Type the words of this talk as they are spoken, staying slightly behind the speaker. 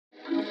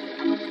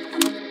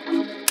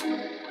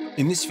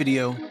In this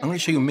video, I'm going to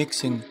show you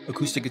mixing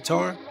acoustic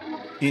guitar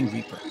in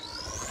REAPER.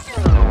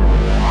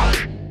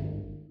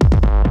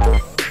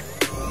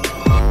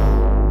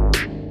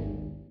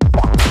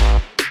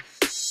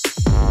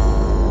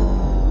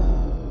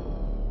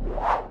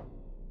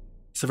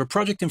 So I have a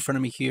project in front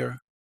of me here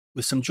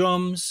with some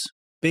drums,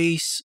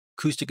 bass,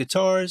 acoustic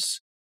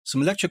guitars,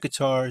 some electric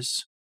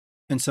guitars,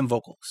 and some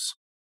vocals.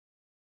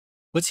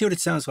 Let's see what it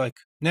sounds like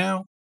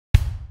now.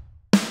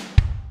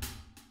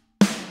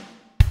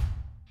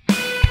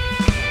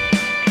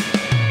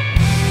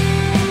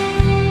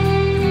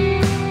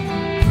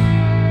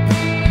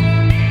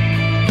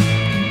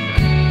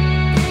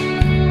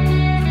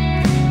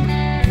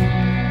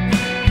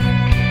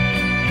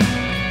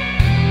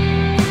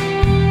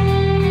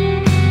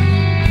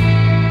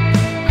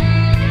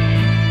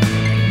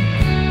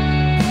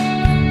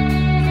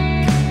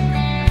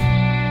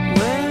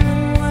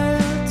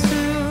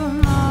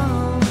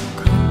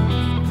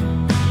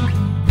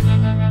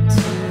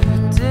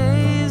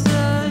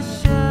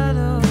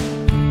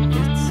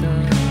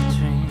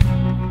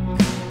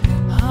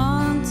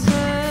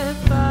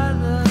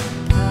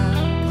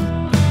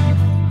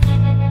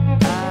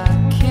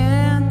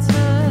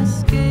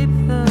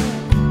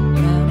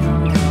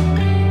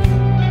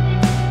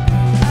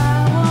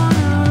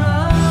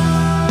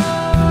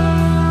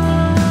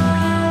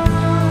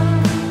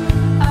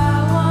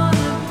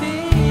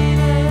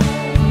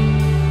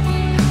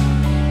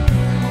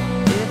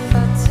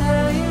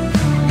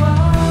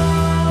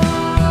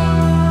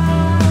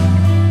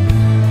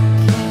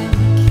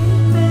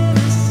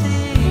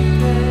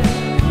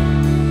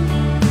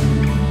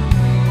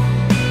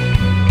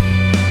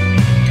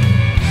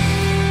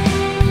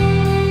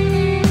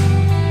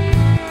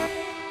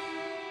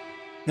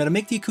 Now, to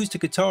make the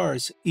acoustic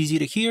guitars easy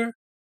to hear,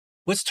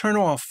 let's turn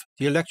off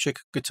the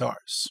electric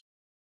guitars.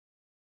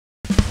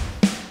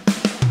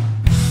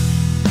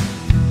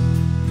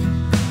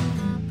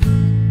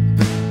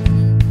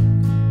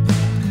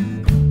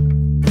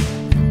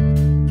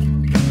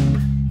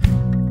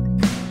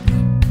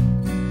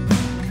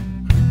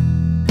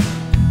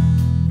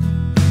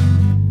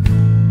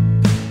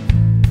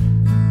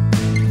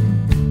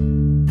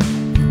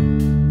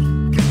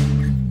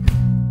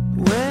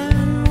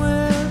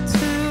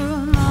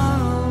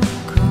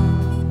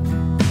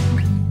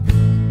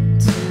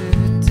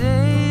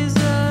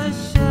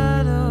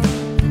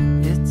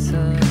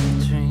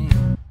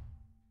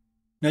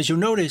 Now, as you'll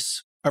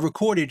notice, I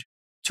recorded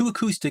two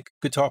acoustic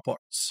guitar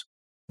parts,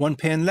 one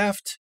pan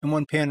left and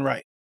one pan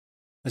right,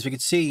 as we can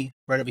see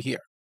right over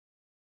here.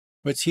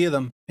 Let's hear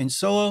them in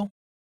solo.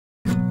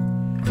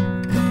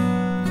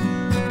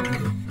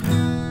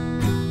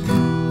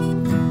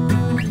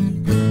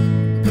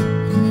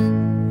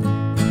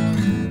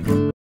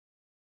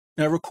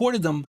 Now, I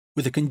recorded them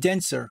with a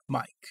condenser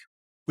mic,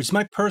 which is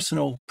my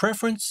personal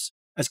preference,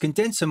 as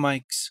condenser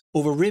mics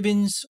over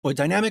ribbons or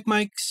dynamic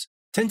mics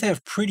tend to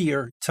have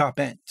prettier top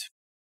end,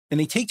 and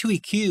they take to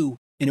EQ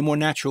in a more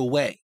natural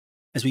way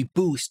as we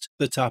boost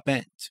the top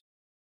end.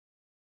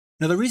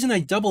 Now, the reason I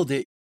doubled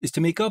it is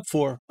to make up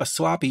for a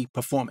sloppy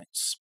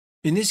performance,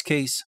 in this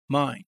case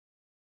mine,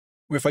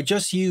 where if I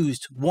just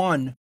used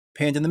one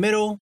panned in the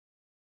middle,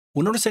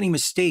 we'll notice any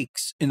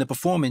mistakes in the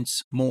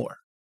performance more.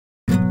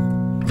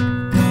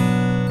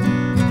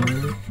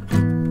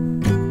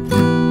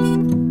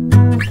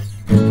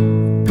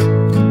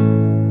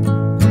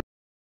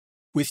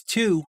 With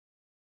two,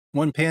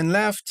 one pan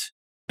left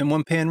and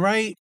one pan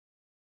right,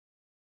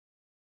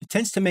 it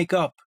tends to make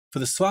up for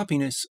the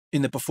sloppiness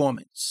in the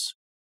performance.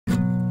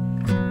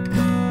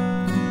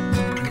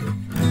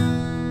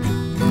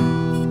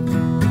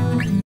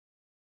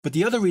 But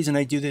the other reason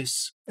I do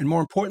this, and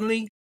more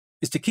importantly,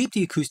 is to keep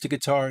the acoustic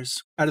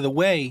guitars out of the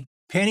way,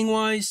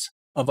 panning-wise,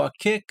 of our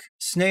kick,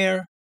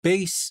 snare,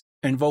 bass,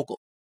 and vocal,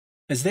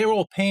 as they're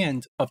all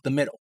panned up the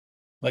middle,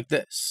 like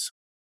this.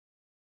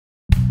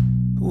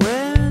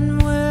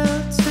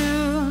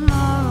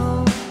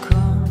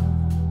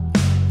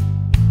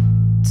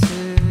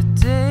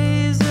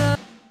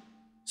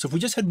 So if we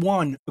just had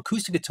one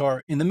acoustic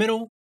guitar in the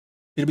middle,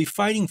 it'll be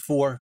fighting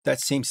for that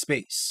same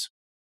space.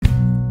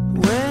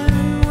 And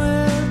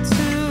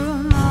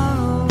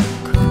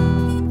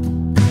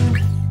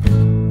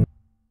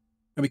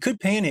we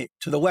could pan it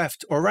to the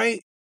left or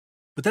right,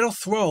 but that'll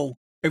throw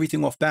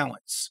everything off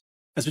balance,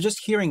 as we're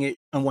just hearing it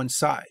on one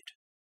side.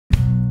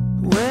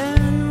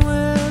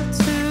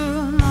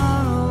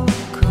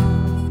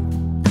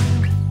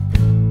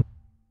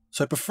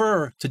 So I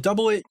prefer to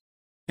double it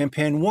and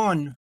pan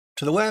one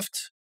to the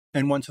left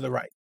and one to the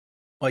right,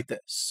 like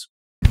this.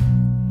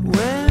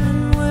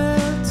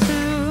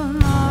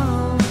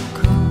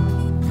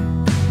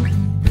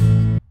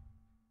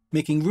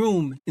 Making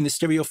room in the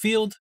stereo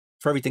field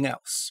for everything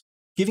else,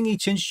 giving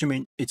each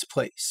instrument its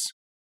place.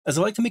 As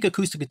I like to make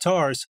acoustic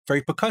guitars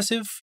very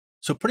percussive,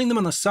 so putting them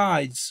on the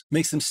sides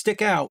makes them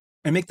stick out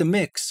and make the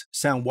mix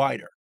sound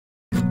wider.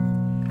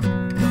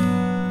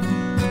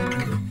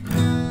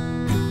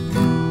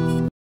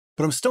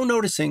 But I'm still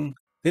noticing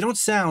they don't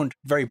sound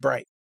very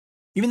bright.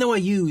 Even though I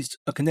used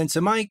a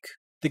condenser mic,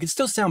 they can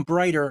still sound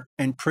brighter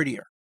and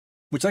prettier,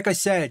 which, like I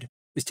said,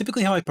 is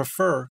typically how I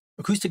prefer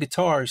acoustic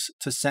guitars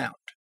to sound.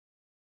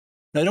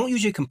 Now, I don't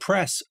usually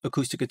compress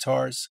acoustic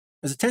guitars,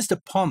 as it tends to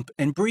pump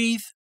and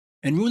breathe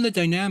and ruin the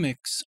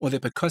dynamics or their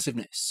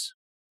percussiveness.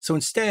 So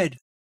instead,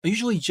 I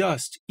usually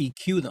just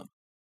EQ them.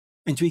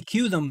 And to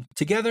EQ them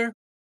together,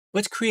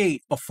 let's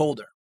create a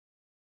folder.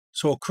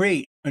 So I'll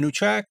create a new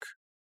track,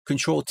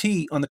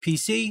 Control-T on the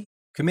PC,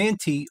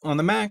 Command-T on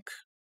the Mac.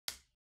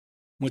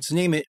 Let's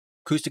name it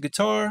Acoustic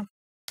Guitar,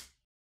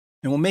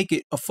 and we'll make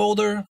it a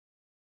folder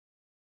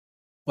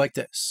like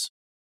this.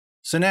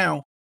 So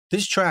now,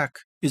 this track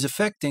is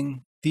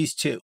affecting these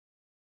two.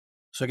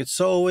 So I could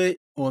solo it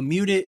or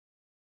mute it.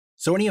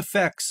 So any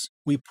effects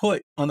we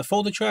put on the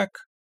folder track,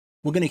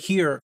 we're going to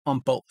hear on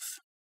both.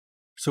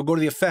 So go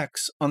to the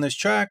effects on this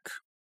track.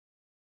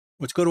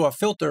 Let's go to our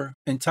filter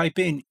and type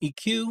in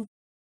EQ.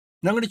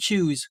 And I'm going to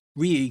choose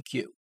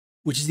Re-EQ,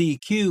 which is the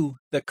EQ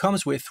that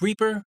comes with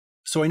Reaper,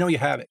 so I know you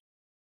have it.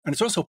 And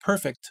it's also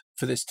perfect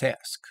for this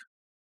task.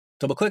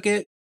 Double click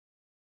it,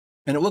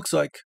 and it looks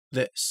like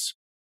this.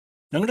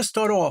 And I'm going to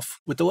start off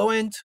with the low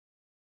end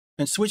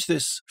and switch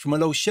this from a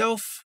low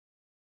shelf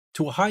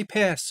to a high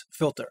pass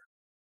filter,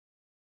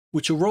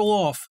 which will roll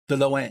off the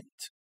low end.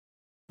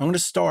 I'm going to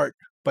start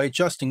by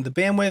adjusting the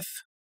bandwidth,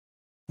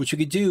 which we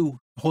could do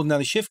holding down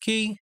the shift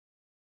key,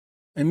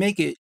 and make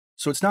it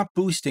so it's not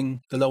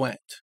boosting the low end.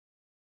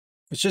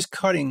 It's just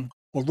cutting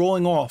or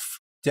rolling off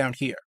down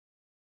here.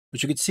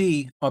 Which you can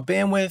see our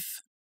bandwidth,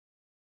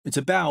 it's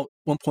about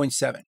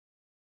 1.7. And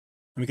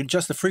we can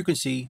adjust the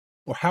frequency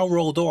or how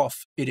rolled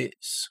off it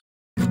is.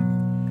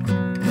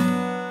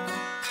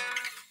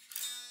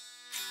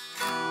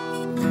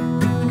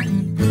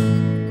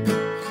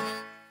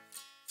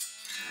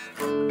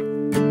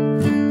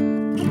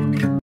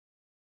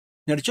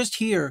 Now to just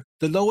hear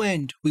the low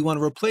end we want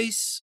to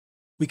replace,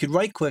 we could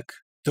right-click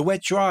the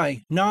wet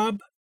dry knob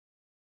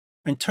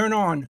and turn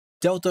on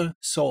Delta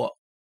Solo,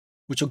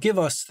 which will give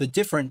us the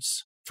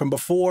difference from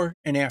before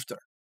and after.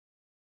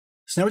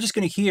 So now we're just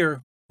going to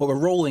hear what we're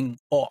rolling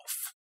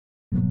off.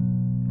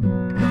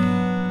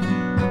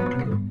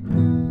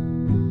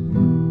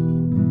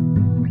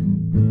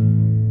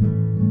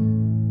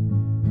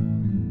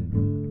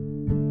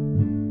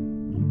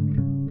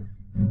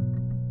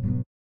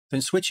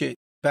 Then switch it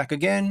back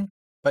again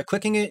by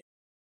clicking it.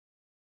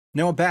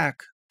 Now we're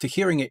back to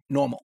hearing it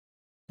normal,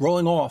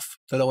 rolling off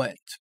the low end.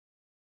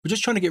 We're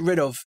just trying to get rid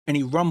of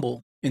any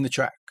rumble in the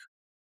track.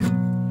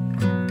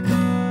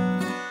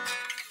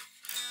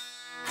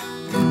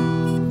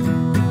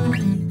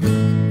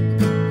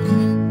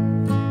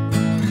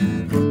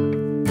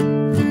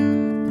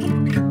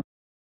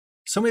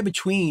 Somewhere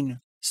between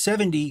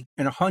 70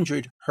 and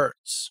 100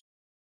 hertz.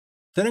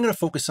 Then I'm going to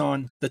focus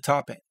on the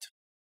top end.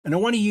 And I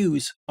want to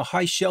use a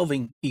high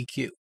shelving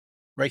EQ.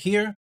 Right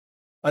here,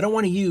 I don't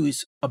want to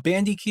use a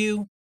band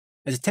EQ,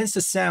 as it tends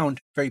to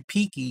sound very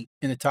peaky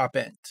in the top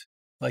end,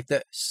 like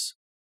this.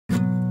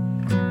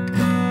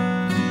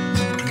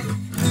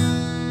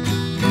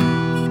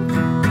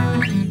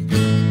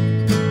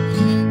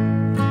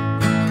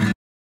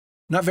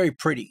 Not very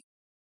pretty.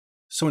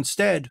 So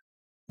instead,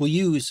 we'll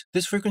use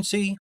this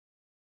frequency,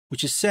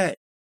 which is set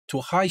to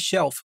a high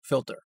shelf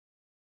filter.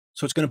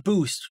 So it's going to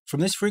boost from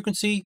this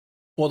frequency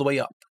all the way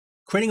up,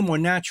 creating a more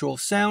natural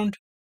sound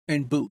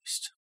and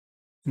boost.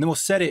 And then we'll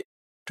set it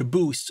to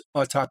boost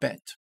our top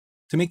end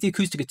to make the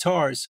acoustic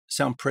guitars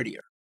sound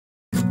prettier.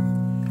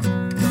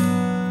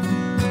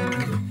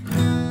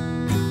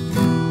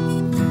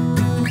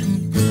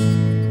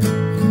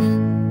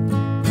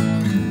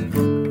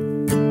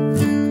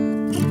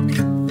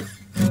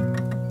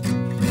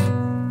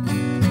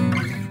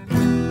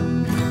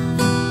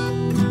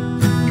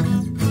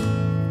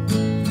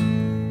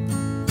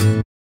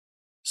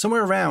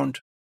 Somewhere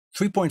around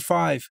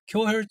 3.5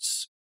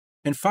 kilohertz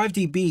and 5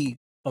 dB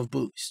of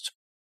boost.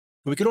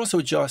 But we could also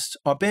adjust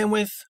our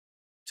bandwidth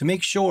to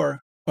make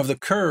sure of the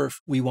curve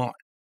we want.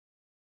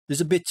 This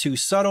is a bit too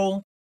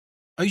subtle.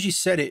 I usually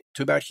set it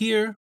to about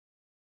here,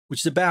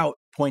 which is about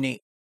 0.8.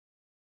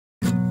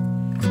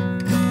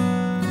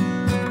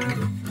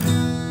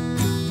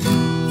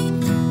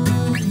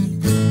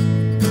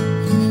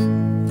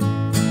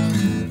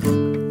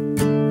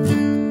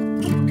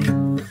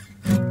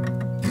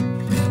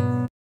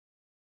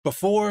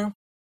 Before,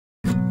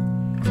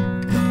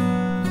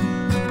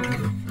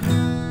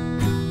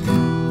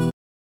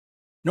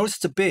 notice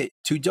it's a bit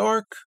too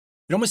dark.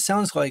 It almost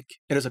sounds like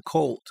it has a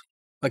cold,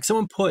 like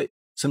someone put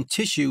some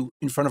tissue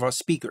in front of our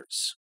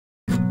speakers.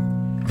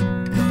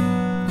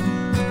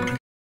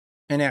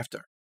 And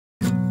after.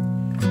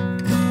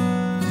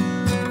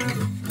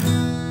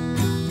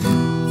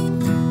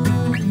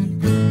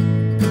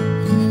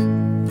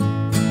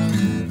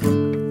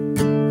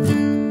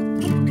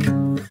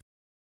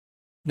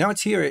 Now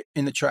let's hear it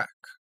in the track.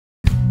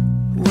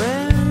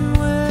 When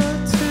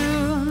will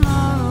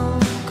tomorrow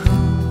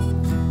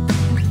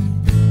come?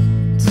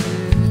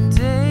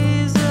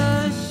 Today's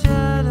a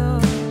shadow,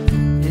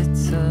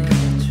 it's a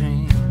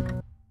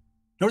dream.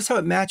 Notice how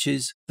it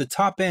matches the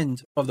top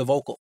end of the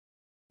vocal.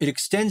 It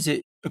extends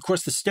it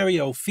across the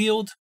stereo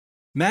field,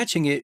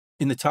 matching it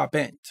in the top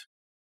end.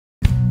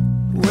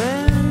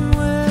 When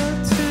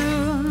will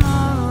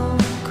tomorrow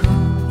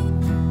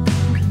come?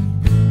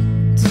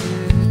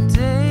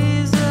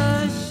 Today's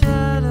a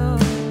shadow,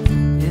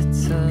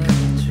 it's a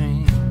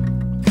dream,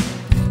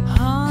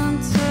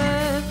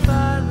 haunted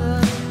by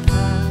the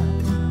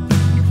past.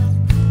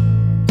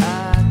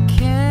 I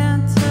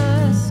can't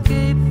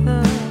escape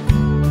the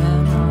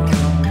memory.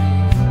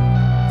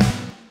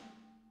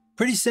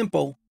 Pretty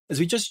simple, as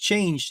we just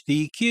changed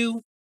the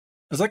EQ.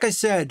 As like I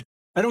said,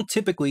 I don't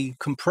typically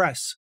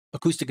compress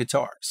acoustic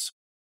guitars,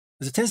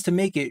 as it tends to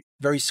make it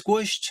very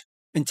squished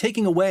and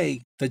taking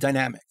away the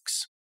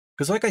dynamics.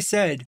 Because like I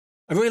said,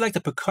 I really like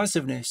the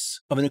percussiveness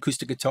of an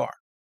acoustic guitar.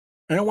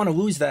 I don't want to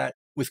lose that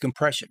with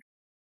compression.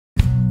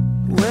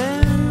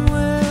 When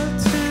will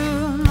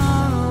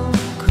tomorrow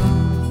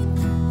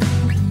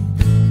come?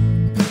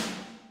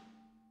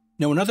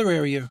 Now another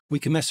area we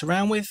can mess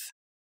around with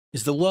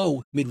is the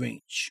low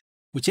mid-range,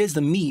 which is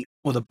the meat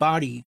or the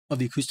body of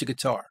the acoustic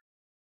guitar.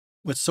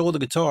 Let's solo the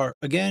guitar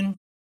again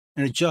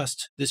and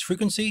adjust this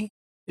frequency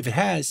if it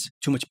has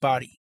too much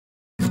body.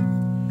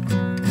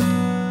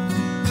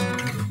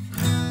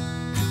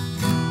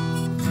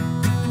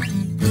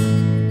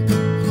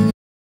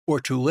 Or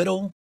too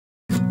little.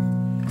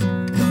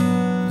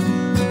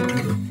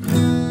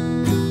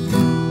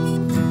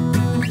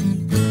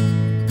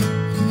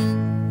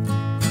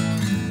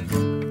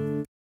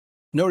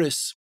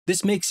 Notice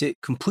this makes it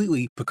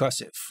completely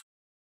percussive,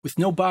 with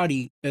no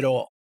body at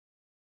all.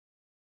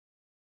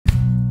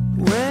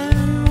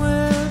 When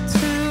will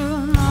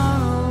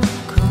tomorrow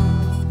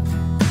come?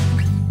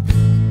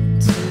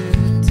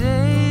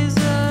 Today's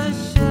a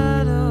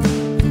shadow,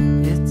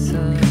 it's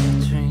a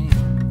dream,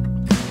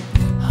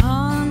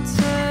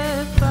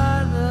 haunted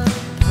by the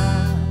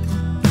past.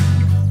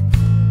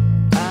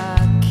 I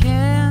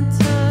can't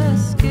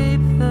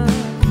escape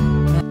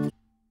the.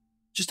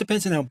 Just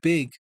depends on how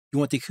big you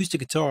want the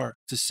acoustic guitar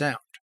to sound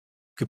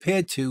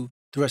compared to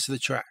the rest of the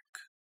track.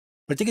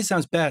 But I think it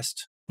sounds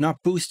best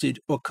not boosted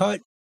or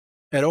cut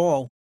at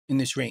all in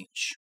this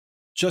range,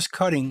 just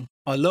cutting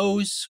our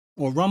lows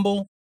or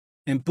rumble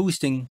and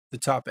boosting the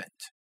top end.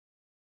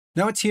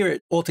 Now let's hear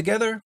it all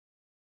together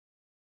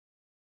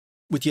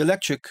with the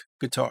electric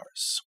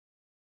guitars.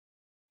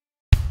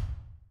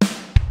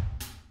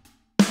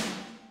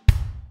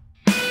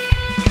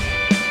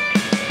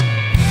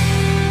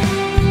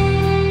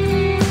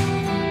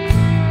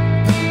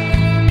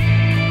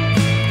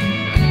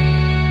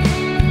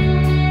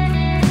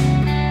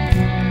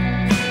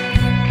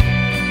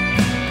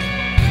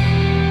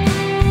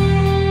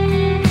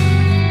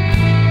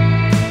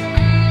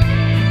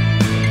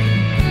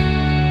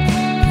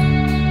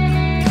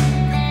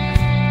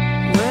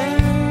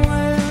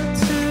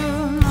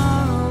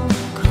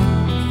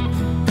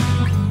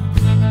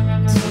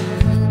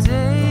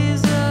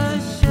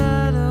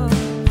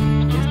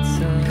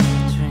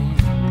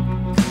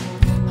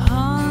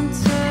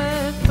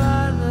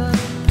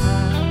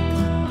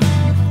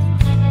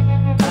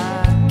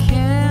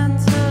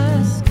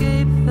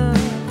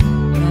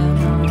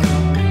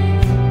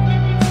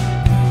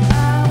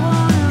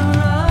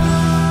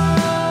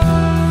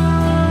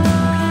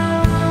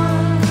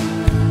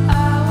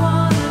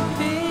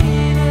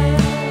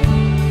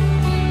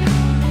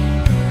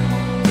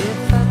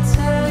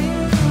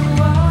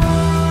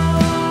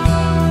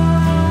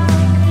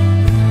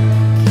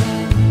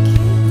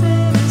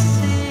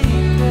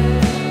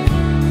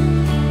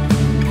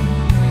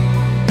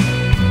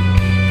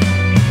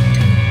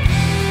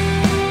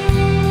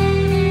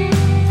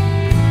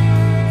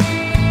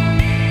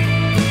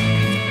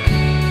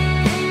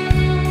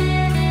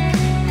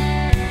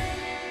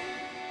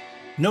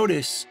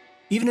 Notice,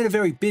 even in a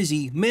very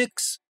busy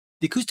mix,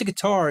 the acoustic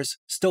guitars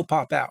still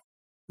pop out.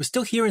 We're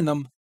still hearing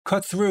them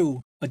cut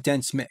through a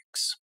dense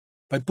mix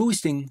by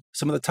boosting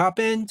some of the top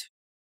end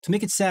to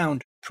make it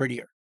sound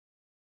prettier.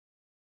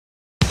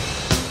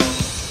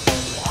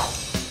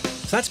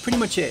 So that's pretty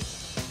much it.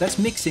 That's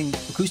mixing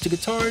acoustic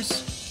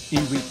guitars in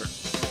Reaper.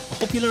 I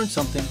hope you learned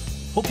something,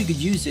 hope you could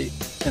use it,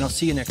 and I'll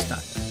see you next time.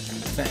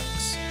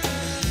 Thanks.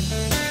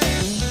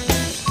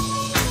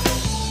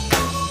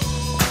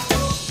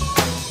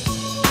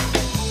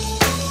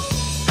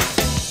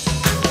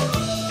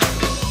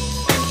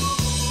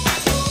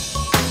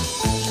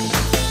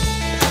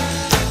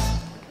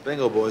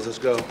 Bingo, boys, let's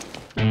go.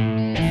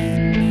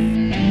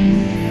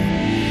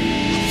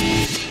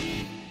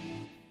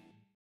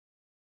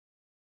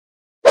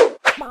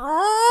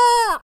 Bye.